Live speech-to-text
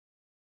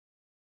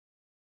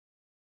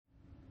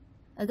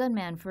A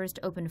gunman first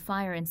opened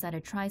fire inside a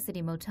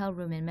Tri-City motel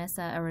room in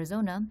Mesa,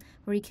 Arizona,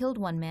 where he killed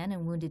one man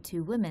and wounded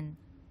 2 women.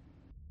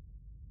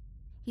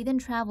 He then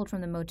traveled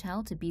from the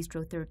motel to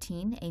Bistro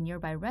 13, a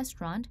nearby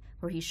restaurant,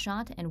 where he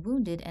shot and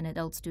wounded an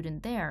adult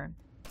student there.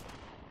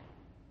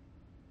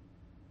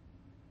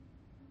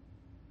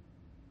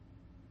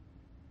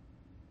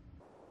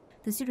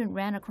 The student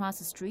ran across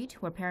the street,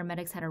 where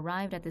paramedics had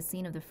arrived at the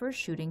scene of the first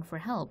shooting for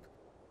help.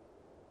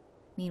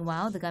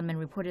 Meanwhile, the gunman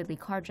reportedly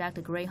carjacked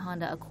a gray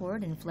Honda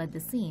Accord and fled the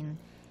scene.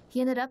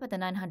 He ended up at the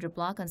 900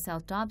 block on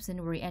South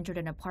Dobson, where he entered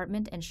an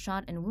apartment and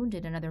shot and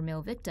wounded another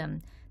male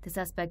victim. The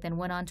suspect then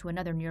went on to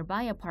another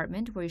nearby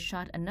apartment, where he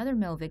shot another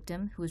male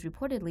victim who was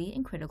reportedly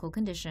in critical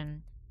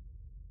condition.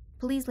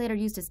 Police later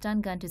used a stun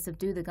gun to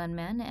subdue the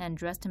gunman and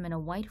dressed him in a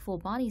white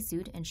full-body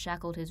suit and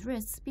shackled his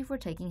wrists before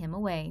taking him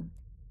away.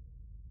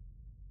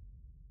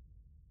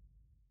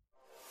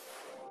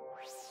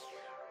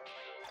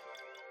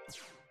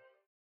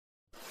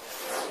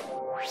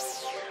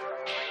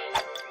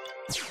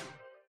 You